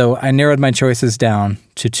 So I narrowed my choices down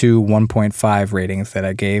to two 1.5 ratings that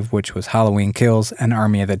I gave, which was Halloween Kills and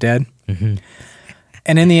Army of the Dead. Mm-hmm.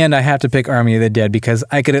 And in the end, I have to pick Army of the Dead because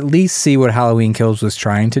I could at least see what Halloween Kills was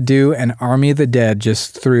trying to do, and Army of the Dead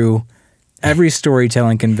just threw every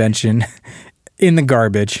storytelling convention in the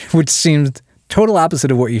garbage, which seems total opposite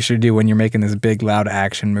of what you should do when you're making this big, loud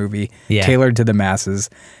action movie tailored to the masses.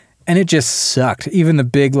 And it just sucked. Even the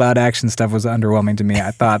big, loud action stuff was underwhelming to me.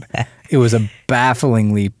 I thought it was a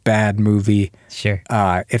bafflingly bad movie. Sure.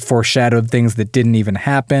 It foreshadowed things that didn't even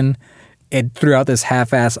happen. It threw out this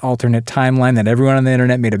half-ass alternate timeline that everyone on the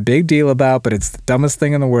internet made a big deal about, but it's the dumbest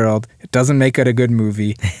thing in the world. It doesn't make it a good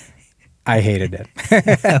movie. I hated it.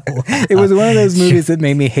 It was one of those movies that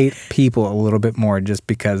made me hate people a little bit more just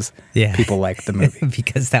because people liked the movie.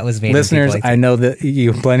 Because that was made. Listeners, I know that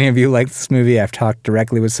plenty of you like this movie. I've talked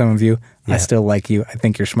directly with some of you. Yeah. I still like you. I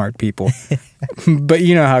think you're smart people. But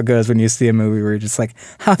you know how it goes when you see a movie where you're just like,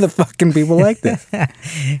 how the fuck can people like this?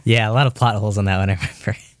 Yeah, a lot of plot holes on that one, I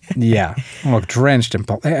remember. Yeah. Well, drenched in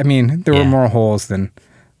plot. I mean, there were more holes than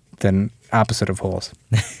opposite of holes.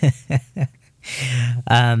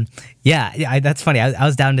 That's funny. I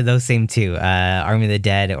was down to those same two, Army of the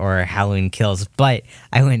Dead or Halloween Kills, but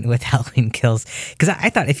I went with Halloween Kills because I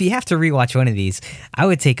thought if you have to rewatch one of these, I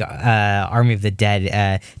would take Army of the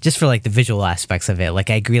Dead just for like the visual aspects of it. Like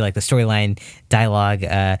I agree, like the storyline, dialogue,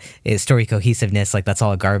 story cohesiveness, like that's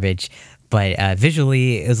all garbage. But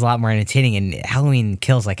visually, it was a lot more entertaining. And Halloween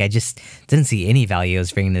Kills, like I just didn't see any value it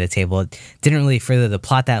was bringing to the table. It didn't really further the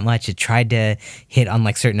plot that much. It tried to hit on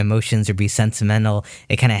like certain emotions or be sentimental.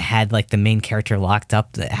 It kind of had like the main character locked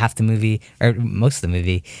up half the movie or most of the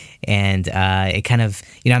movie. And it kind of,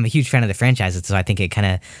 I'm a huge fan of the franchise, so I think it kind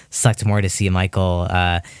of sucked more to see Michael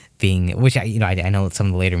being, which I know some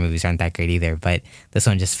of the later movies aren't that great either, but this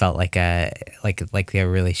one just felt like they were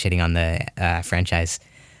really shitting on the franchise.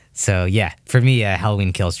 So, yeah, for me,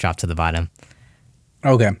 Halloween Kills dropped to the bottom.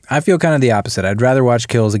 Okay. I feel kind of the opposite. I'd rather watch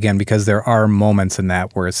Kills again because there are moments in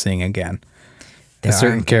that worth seeing again. A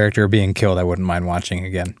certain character being killed I wouldn't mind watching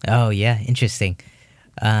again. Oh, yeah. Interesting.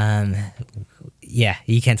 Yeah,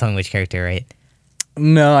 you can't tell me which character, right?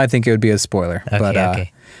 No, I think it would be a spoiler. Okay, but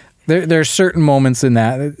okay. There are certain moments in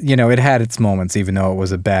that, it had its moments even though it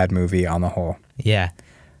was a bad movie on the whole. Yeah.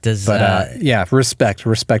 Respect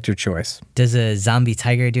your choice. Does a zombie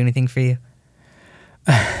tiger do anything for you?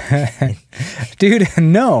 Dude,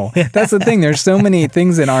 no. That's the thing. There's so many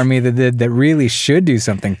things in Army that really should do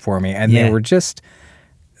something for me, and they were just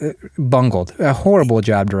bungled. A horrible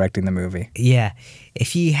job directing the movie. Yeah.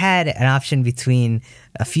 If you had an option between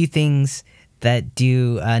a few things that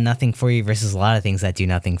do nothing for you versus a lot of things that do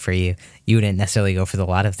nothing for you, you wouldn't necessarily go for the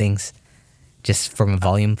lot of things just from a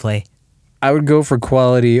volume play? I would go for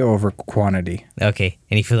quality over quantity. Okay.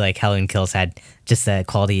 And you feel like Halloween Kills had just that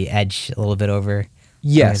quality edge a little bit over?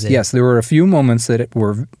 Yes. There were a few moments that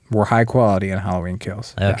were high quality in Halloween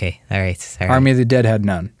Kills. Okay. Yeah. All right. Army of the Dead had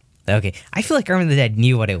none. Okay. I feel like Army of the Dead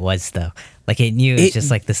knew what it was, though. Like, it knew it was just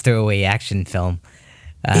like this throwaway action film.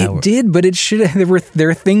 It did, but it should. There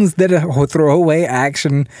are things that a throwaway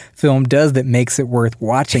action film does that makes it worth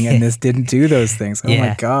watching, and this didn't do those things. Oh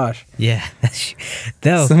my gosh! Yeah,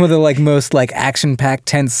 though some of the most action-packed,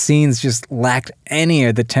 tense scenes just lacked any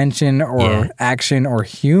of the tension or action or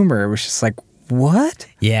humor. It was just like, what?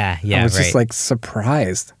 Yeah. I was just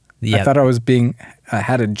surprised. I thought I was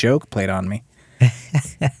had a joke played on me.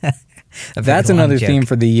 That's another theme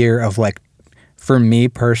for the year of for me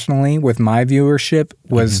personally, with my viewership,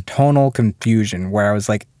 was tonal confusion, where I was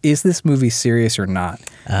like, is this movie serious or not?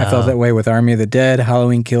 I felt that way with Army of the Dead,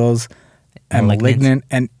 Halloween Kills, and Malignant,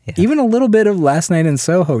 and even a little bit of Last Night in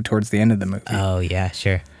Soho towards the end of the movie. Oh, yeah,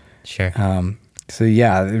 sure. So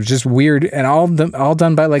yeah, it was just weird, and all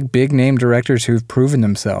done by big name directors who've proven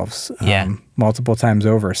themselves multiple times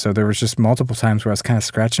over. So there was just multiple times where I was kind of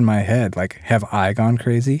scratching my head, have I gone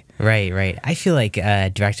crazy? Right. I feel like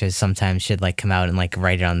directors sometimes should come out and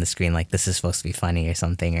write it on the screen this is supposed to be funny or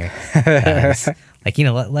something, or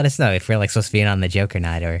let us know if we're supposed to be in on the joke or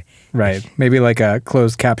not, or right, maybe a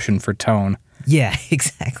closed caption for tone. Yeah,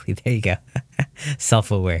 exactly. There you go.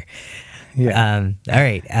 Self-aware. Yeah. All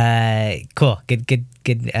right. Cool. Good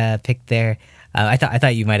pick there. I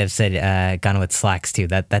thought you might have said Gone with Slacks too.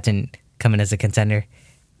 That didn't come in as a contender.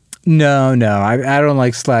 No. I don't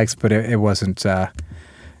like Slacks, but it wasn't.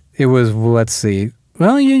 It was. Let's see.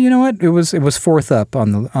 Well, you know what? It was fourth up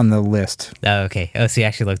on the list. Oh, okay. Oh, so you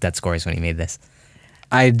actually looked at scores when you made this.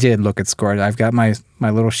 I did look at scores. I've got my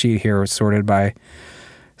little sheet here sorted by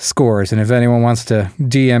scores, and if anyone wants to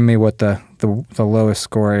DM me what the lowest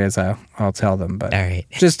score is, I'll tell them. But all right.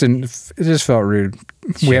 It just felt rude.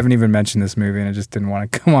 Sure. We haven't even mentioned this movie, and I just didn't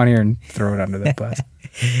want to come on here and throw it under the bus.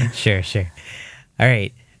 Sure. All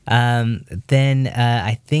right. Then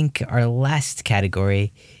I think our last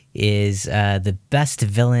category is the best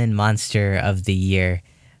villain monster of the year.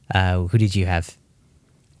 Who did you have?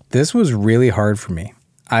 This was really hard for me.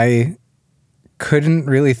 I couldn't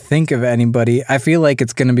really think of anybody. I feel like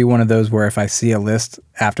it's going to be one of those where if I see a list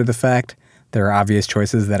after the fact, there are obvious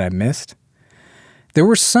choices that I missed. There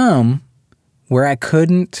were some where I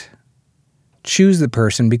couldn't choose the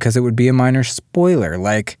person because it would be a minor spoiler.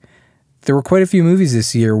 There were quite a few movies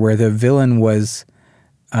this year where the villain was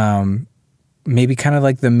maybe kind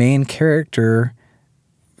of the main character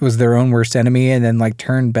was their own worst enemy and then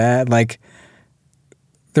turned bad.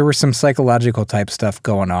 There was some psychological type stuff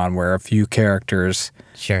going on where a few characters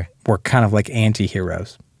were kind of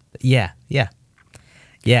anti-heroes. Yeah.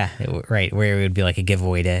 Right, where it would be a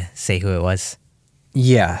giveaway to say who it was.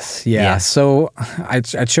 Yes, yeah. So I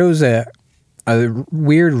chose a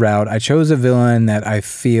weird route. I chose a villain that I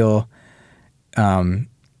feel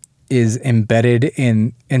is embedded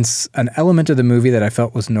in an element of the movie that I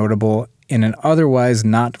felt was notable in an otherwise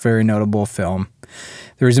not very notable film.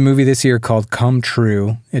 There was a movie this year called Come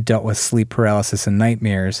True. It dealt with sleep paralysis and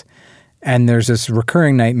nightmares. And there's this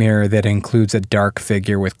recurring nightmare that includes a dark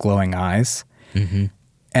figure with glowing eyes. Mm-hmm.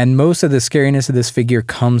 And most of the scariness of this figure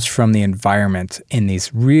comes from the environment in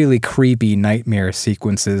these really creepy nightmare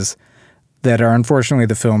sequences that are unfortunately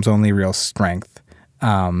the film's only real strength.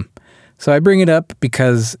 So I bring it up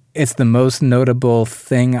because it's the most notable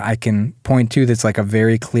thing I can point to that's a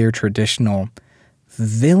very clear traditional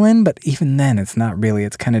villain, but even then it's not really.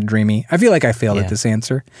 It's kind of dreamy. I feel like I failed at this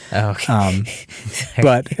answer. Oh, okay.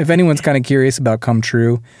 But if anyone's kind of curious about Come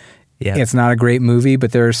True, it's not a great movie,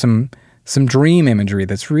 but there are some dream imagery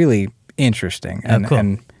that's really interesting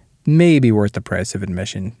and maybe worth the price of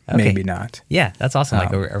admission. Okay. Maybe not. Yeah, that's awesome.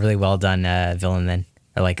 A really well done villain then,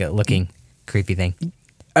 or a looking creepy thing.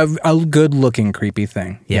 A good looking creepy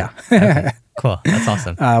thing. Yeah. Okay. Cool. That's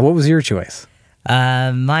awesome. What was your choice?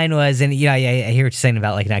 Mine was, and I hear what you're saying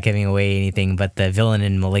about not giving away anything, but the villain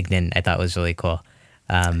in Malignant I thought was really cool.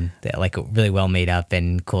 Really well made up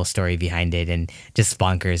and cool story behind it, and just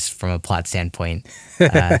bonkers from a plot standpoint. So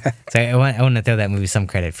I want to throw that movie some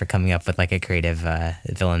credit for coming up with a creative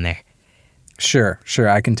villain there. Sure,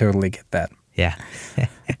 I can totally get that. Yeah.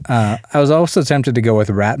 I was also tempted to go with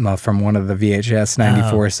Ratma from one of the VHS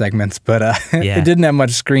 94 segments, but it didn't have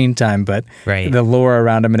much screen time, but the lore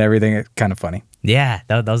around him and everything, it's kind of funny. Yeah,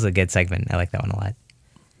 that was a good segment. I like that one a lot.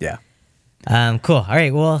 Yeah. Cool. All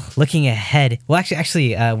right. Well, looking ahead. Well,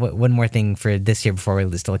 actually, one more thing for this year before we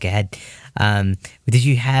just look ahead. Did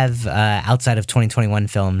you have, outside of 2021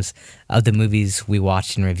 films, of the movies we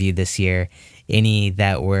watched and reviewed this year, any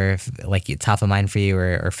that were top of mind for you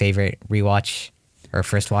or favorite rewatch or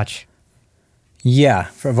first watch? Yeah.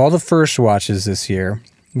 Of all the first watches this year,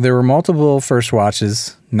 there were multiple first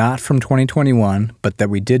watches, not from 2021, but that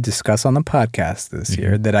we did discuss on the podcast this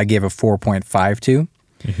year that I gave a 4.5 to.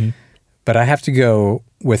 Mm-hmm. But I have to go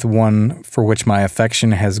with one for which my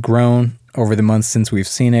affection has grown over the months since we've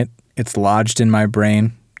seen it. It's lodged in my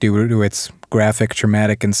brain due to its graphic,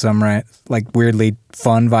 traumatic, and some like weirdly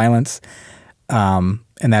fun violence. And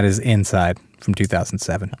that is Inside from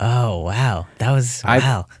 2007. Oh, wow. Wow.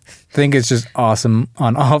 I think it's just awesome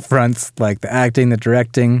on all fronts, like the acting, the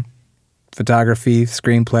directing, photography,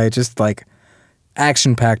 screenplay, just like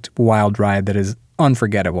action-packed wild ride that is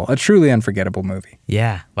unforgettable. A truly unforgettable movie.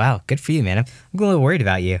 Yeah. Wow. Good for you, man. I'm a little worried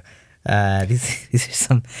about you. These are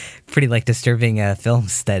some pretty like disturbing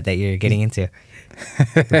films that you're getting into.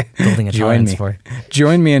 Building a tolerance for.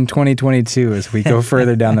 Join me in 2022 as we go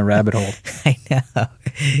further down the rabbit hole. I know.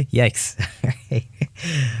 Yikes.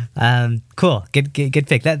 Cool. Good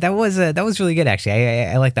pick. That was really good actually.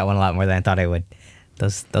 I like that one a lot more than I thought I would.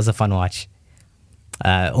 That was a fun watch.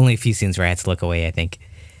 Only a few scenes where I had to look away, I think.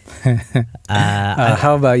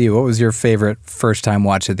 How about you? What was your favorite first-time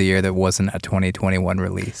watch of the year that wasn't a 2021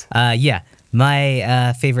 release? Yeah,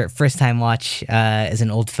 my favorite first-time watch is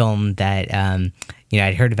an old film that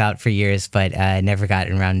I'd heard about for years, but never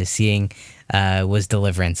gotten around to seeing. Was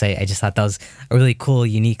Deliverance. I just thought that was a really cool,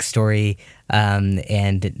 unique story,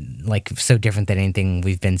 and like so different than anything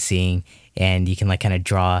we've been seeing. And you can like kind of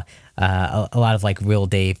draw a lot of like real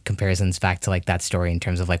day comparisons back to like that story in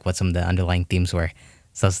terms of like what some of the underlying themes were.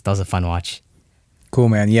 So that was a fun watch. Cool,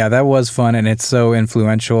 man. Yeah, that was fun, and it's so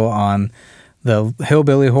influential on the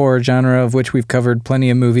hillbilly horror genre, of which we've covered plenty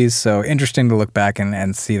of movies. So interesting to look back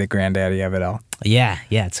and see the granddaddy of it all. Yeah,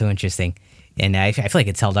 it's so interesting. And I feel like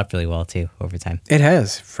it's held up really well, too, over time. It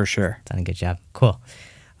has, for sure. Done a good job. Cool.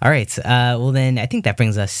 All right. Well, then I think that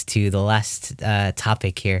brings us to the last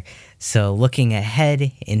topic here. So looking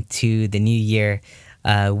ahead into the new year,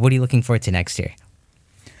 what are you looking forward to next year?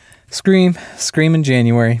 Scream in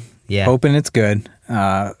January. Yeah. Hoping it's good.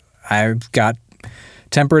 I've got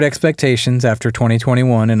tempered expectations after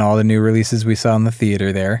 2021 and all the new releases we saw in the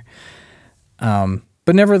theater there.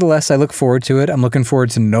 But nevertheless, I look forward to it. I'm looking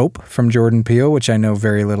forward to Nope from Jordan Peele, which I know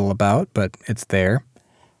very little about, but it's there.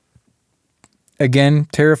 Again,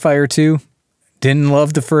 Terrifier 2. Didn't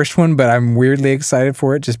love the first one, but I'm weirdly excited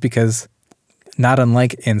for it just because, not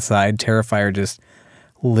unlike Inside, Terrifier just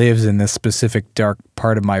lives in this specific dark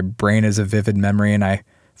part of my brain as a vivid memory, and I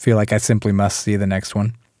feel like I simply must see the next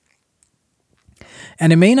one.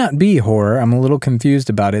 And it may not be horror. I'm a little confused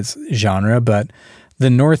about its genre, but The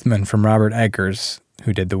Northman from Robert Eggers,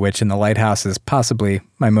 who did The Witch and the Lighthouse, is possibly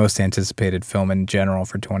my most anticipated film in general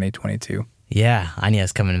for 2022. Yeah,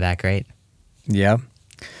 Anya's coming back, right? Yeah.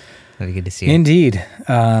 That'd be good to see her. Indeed.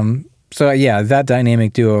 So yeah, that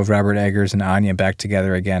dynamic duo of Robert Eggers and Anya back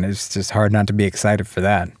together again, it's just hard not to be excited for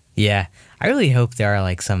that. Yeah. I really hope there are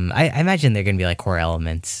like some, I imagine there are going to be like horror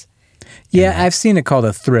elements. Yeah, I've seen it called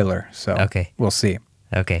a thriller, so okay. We'll see.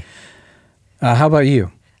 Okay. How about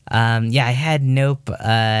you? Yeah, I had Nope,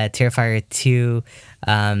 Terrifier 2,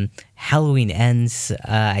 Halloween Ends.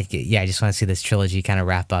 I just want to see this trilogy kind of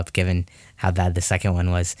wrap up given how bad the second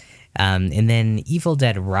one was. And then Evil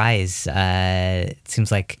Dead Rise. It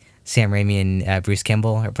seems like Sam Raimi and Bruce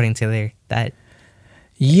Campbell are putting together that.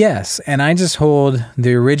 Yes, and I just hold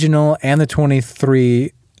the original and the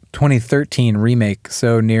 2013 remake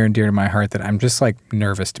so near and dear to my heart that I'm just like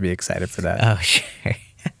nervous to be excited for that. Oh, sure.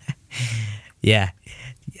 Yeah.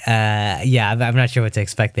 I'm not sure what to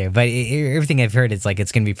expect there, but everything I've heard is like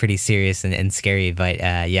it's going to be pretty serious and scary. But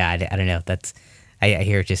I don't know. I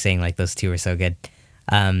hear it just saying like those two are so good.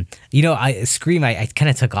 Scream, I kind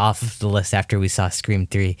of took off the list after we saw Scream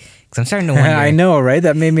 3 because I'm starting to wonder. I know, right?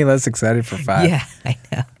 That made me less excited for 5. Yeah, I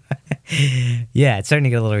know. Yeah, it's starting to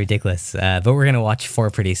get a little ridiculous. But we're going to watch 4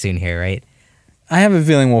 pretty soon here, right? I have a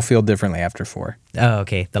feeling we'll feel differently after 4. Oh,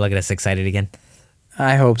 okay. That'll get us excited again.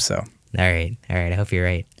 I hope so. All right. I hope you're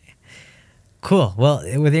right. Cool. Well,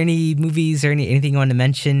 were there any movies or anything you wanted to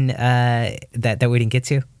mention that we didn't get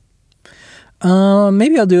to?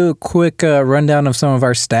 Maybe I'll do a quick rundown of some of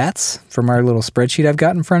our stats from our little spreadsheet I've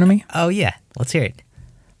got in front of me. Oh, yeah. Let's hear it.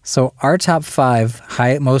 So our top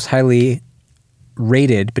 5 most highly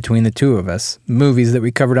rated between the two of us movies that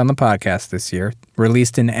we covered on the podcast this year,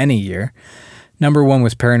 released in any year. Number 1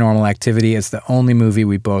 was Paranormal Activity. It's the only movie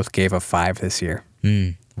we both gave a 5 this year.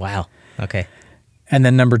 Wow. Okay. And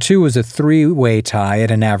then number 2 was a 3-way tie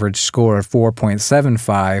at an average score of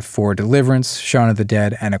 4.75 for Deliverance, Shaun of the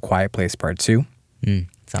Dead, and A Quiet Place Part 2.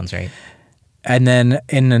 Sounds right. And then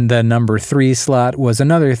in the number 3 slot was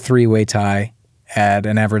another 3-way tie at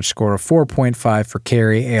an average score of 4.5 for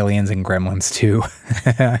Carrie, Aliens, and Gremlins 2.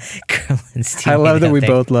 Gremlins 2. I love that we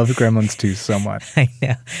both loved Gremlins 2 so much. I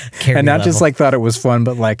know. And not just like thought it was fun,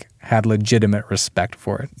 but like had legitimate respect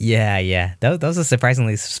for it. Yeah. That was a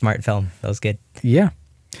surprisingly smart film. That was good. Yeah.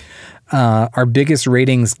 Our biggest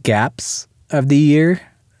ratings gaps of the year.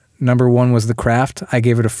 Number 1 was The Craft. I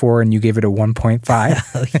gave it a 4 and you gave it a 1.5.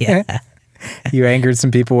 Oh, yeah. You angered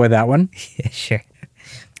some people with that one. Yeah, sure.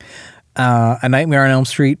 A Nightmare on Elm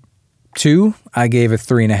Street 2, I gave a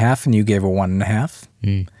 3.5 and you gave a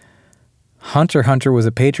 1.5. Hunter x Hunter was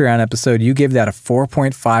a Patreon episode. You gave that a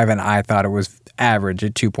 4.5 and I thought it was average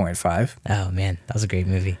at 2.5. Oh, man. That was a great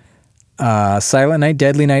movie. Silent Night,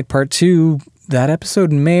 Deadly Night Part 2, that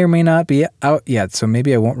episode may or may not be out yet, so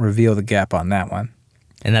maybe I won't reveal the gap on that one.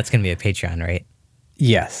 And that's going to be a Patreon, right?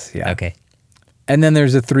 Yes, yeah. Okay. And then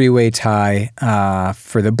there's a 3-way tie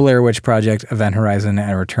for the Blair Witch Project, Event Horizon,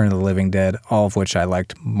 and Return of the Living Dead, all of which I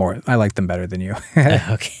liked more. I liked them better than you.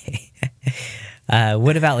 Okay.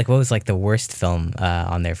 What about, what was, the worst film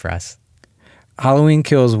on there for us? Halloween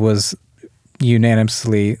Kills was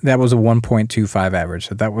unanimously, that was a 1.25 average,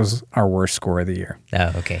 so that was our worst score of the year.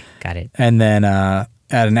 Oh, okay. Got it. And then at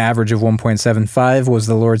an average of 1.75 was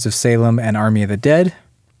The Lords of Salem and Army of the Dead.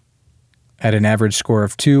 At an average score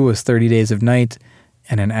of 2 was 30 Days of Night,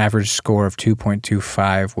 and an average score of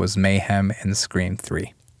 2.25 was Mayhem and Scream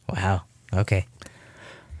 3. Wow. Okay.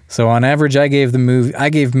 So on average, I gave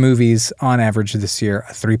movies on average this year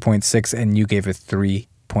a 3.6, and you gave it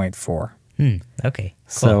 3.4. Okay. Cool.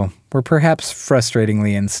 So we're perhaps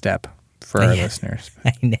frustratingly in step for our listeners.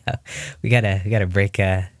 I know. We gotta break.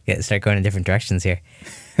 Start going in different directions here.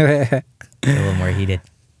 Get a little more heated.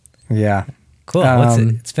 Yeah. Cool.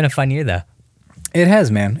 It's been a fun year, though. It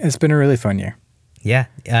has, man. It's been a really fun year. Yeah.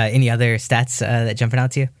 Any other stats that jumping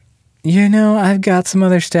out to you? I've got some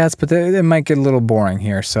other stats, but they might get a little boring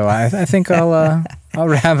here. So I think I'll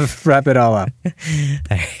wrap it all up. All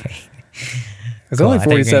right. It's only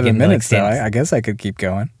 47 minutes, though. I guess I could keep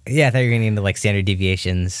going. Yeah, I thought you were getting into standard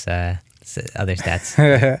deviations, other stats.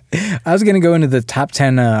 I was going to go into the top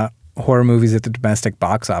 10 horror movies at the domestic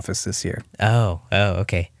box office this year. Oh,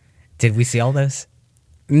 okay. Did we see all those?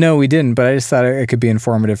 No, we didn't, but I just thought it could be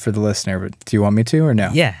informative for the listener. But do you want me to or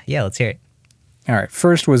no? Yeah, let's hear it. All right.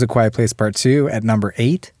 First was A Quiet Place Part 2 at number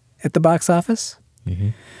 8 at the box office.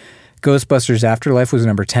 Ghostbusters Afterlife was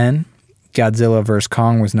number 10. Godzilla vs.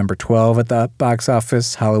 Kong was number 12 at the box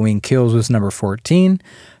office. Halloween Kills was number 14.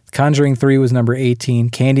 Conjuring 3 was number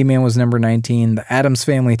 18. Candyman was number 19. The Addams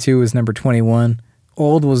Family 2 was number 21.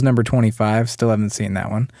 Old was number 25. Still haven't seen that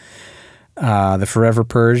one. The Forever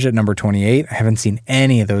Purge at number 28. I haven't seen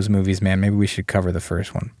any of those movies, man. Maybe we should cover the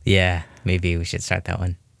first one. Yeah, maybe we should start that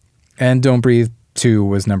one. And Don't Breathe 2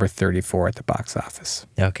 was number 34 at the box office.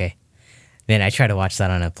 Okay. Man, I tried to watch that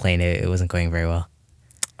on a plane. It wasn't going very well.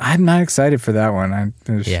 I'm not excited for that one.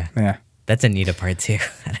 Yeah. That's Anita Part 2. I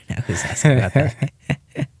don't know who's asking about that.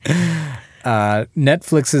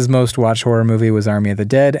 Netflix's most watched horror movie was Army of the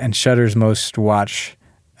Dead, and Shudder's most watched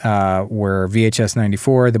were VHS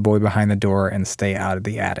 94, The Boy Behind the Door, and Stay Out of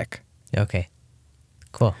the Attic. Okay.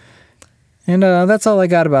 Cool. And that's all I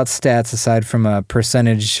got about stats aside from a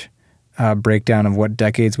percentage breakdown of what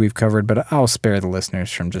decades we've covered, but I'll spare the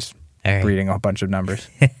listeners from just reading a bunch of numbers.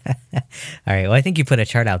 All right. Well, I think you put a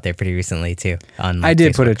chart out there pretty recently, too. I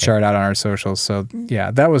did put a chart out on our socials. So, yeah,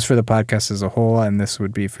 that was for the podcast as a whole, and this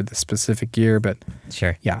would be for the specific year. But,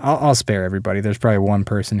 sure. Yeah, I'll spare everybody. There's probably one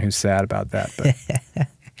person who's sad about that, but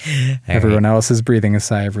everyone else is breathing a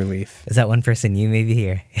sigh of relief. Is that one person you maybe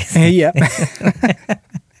here? Yep.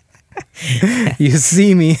 You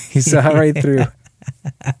see me. You saw right through.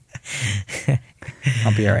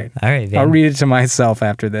 I'll be all right. All right, man. I'll read it to myself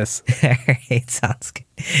after this. All right, sounds good.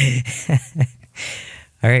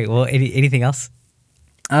 All right, well, anything else?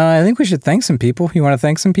 I think we should thank some people. You want to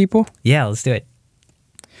thank some people? Yeah, let's do it.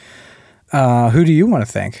 Who do you want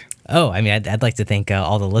to thank? Oh, I mean, I'd like to thank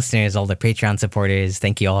all the listeners, all the Patreon supporters.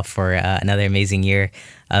 Thank you all for another amazing year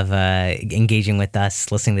of engaging with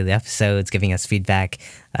us, listening to the episodes, giving us feedback.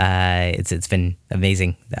 It's been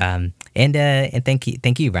amazing. And thank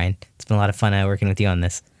you, Brian. It's been a lot of fun working with you on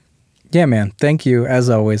this. Yeah, man. Thank you, as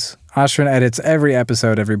always. Ashwin edits every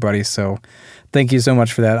episode, everybody. So thank you so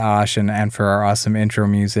much for that, Ash, and for our awesome intro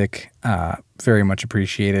music. Very much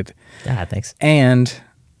appreciated. Thanks. And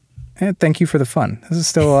thank you for the fun. This is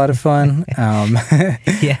still a lot of fun.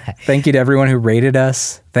 Yeah. Thank you to everyone who rated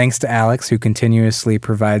us. Thanks to Alex, who continuously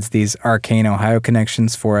provides these Arcane Ohio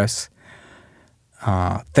connections for us.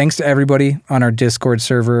 Thanks to everybody on our Discord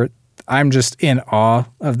server. I'm just in awe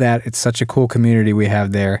of that. It's such a cool community we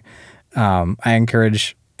have there. I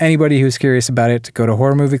encourage anybody who's curious about it to go to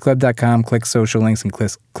horrormovieclub.com, click social links, and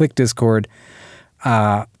click Discord.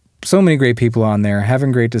 So many great people on there,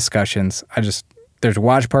 having great discussions. There's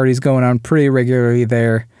watch parties going on pretty regularly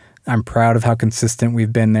there. I'm proud of how consistent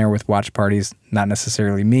we've been there with watch parties. Not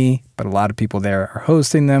necessarily me, but a lot of people there are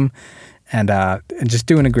hosting them and just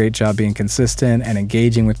doing a great job being consistent and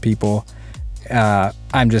engaging with people.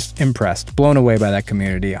 I'm just impressed, blown away by that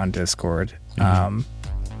community on Discord. And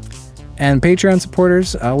Patreon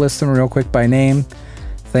supporters, I'll list them real quick by name.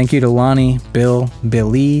 Thank you to Lonnie, Bill,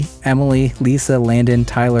 Billy, Emily, Lisa, Landon,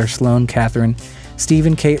 Tyler, Sloan, Catherine,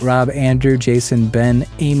 Stephen, Kate, Rob, Andrew, Jason, Ben,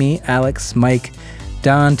 Amy, Alex, Mike,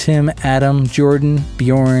 Don, Tim, Adam, Jordan,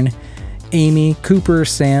 Bjorn, Amy, Cooper,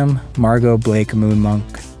 Sam, Margot, Blake,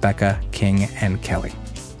 Moonmonk, Becca, King, and Kelly.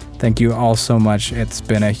 Thank you all so much. It's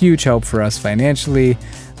been a huge help for us financially.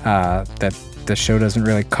 That the show doesn't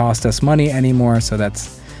really cost us money anymore, so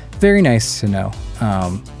that's very nice to know.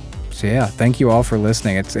 So yeah, thank you all for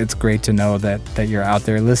listening. It's great to know that you're out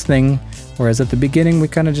there listening, whereas at the beginning we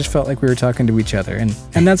kind of just felt like we were talking to each other, and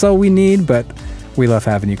that's all we need, but we love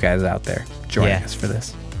having you guys out there joining us for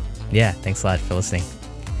this. Yeah, thanks a lot for listening.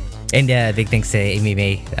 And big thanks to Amy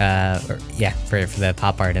May for the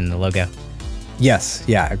pop art and the logo. Yes,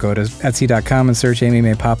 yeah, go to Etsy.com and search Amy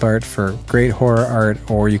May Pop Art for great horror art,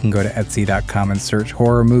 or you can go to Etsy.com and search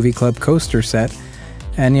Horror Movie Club Coaster Set,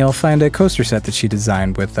 and you'll find a coaster set that she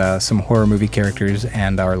designed with some horror movie characters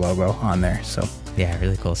and our logo on there. So yeah,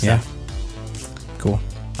 really cool stuff. Yeah. Cool.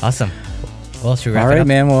 Awesome. Well, should we wrap it up? All right,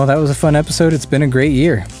 man. Well, that was a fun episode. It's been a great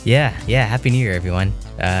year. Yeah. Happy New Year, everyone.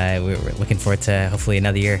 We're looking forward to hopefully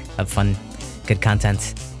another year of fun, good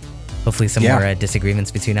content. Hopefully some more disagreements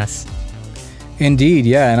between us. Indeed,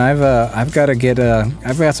 yeah, and I've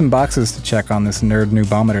got some boxes to check on this nerd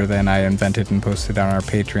newbometer that I invented and posted on our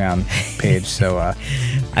Patreon page. So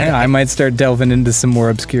I might start delving into some more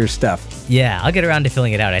obscure stuff. Yeah, I'll get around to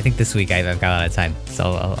filling it out. I think this week I've got a lot of time,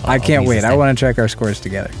 so I can't wait. I want to check our scores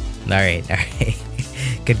together. All right.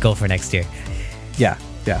 Good goal for next year. Yeah,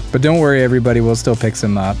 but don't worry, everybody. We'll still pick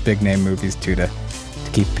some big name movies too to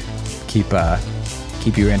keep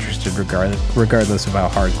you interested regardless of how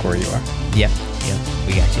hardcore you are. Yep,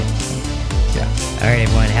 we got you. Yeah. All right,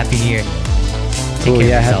 everyone. Happy New Year. Take care of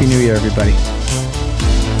yourself. Happy New Year, everybody.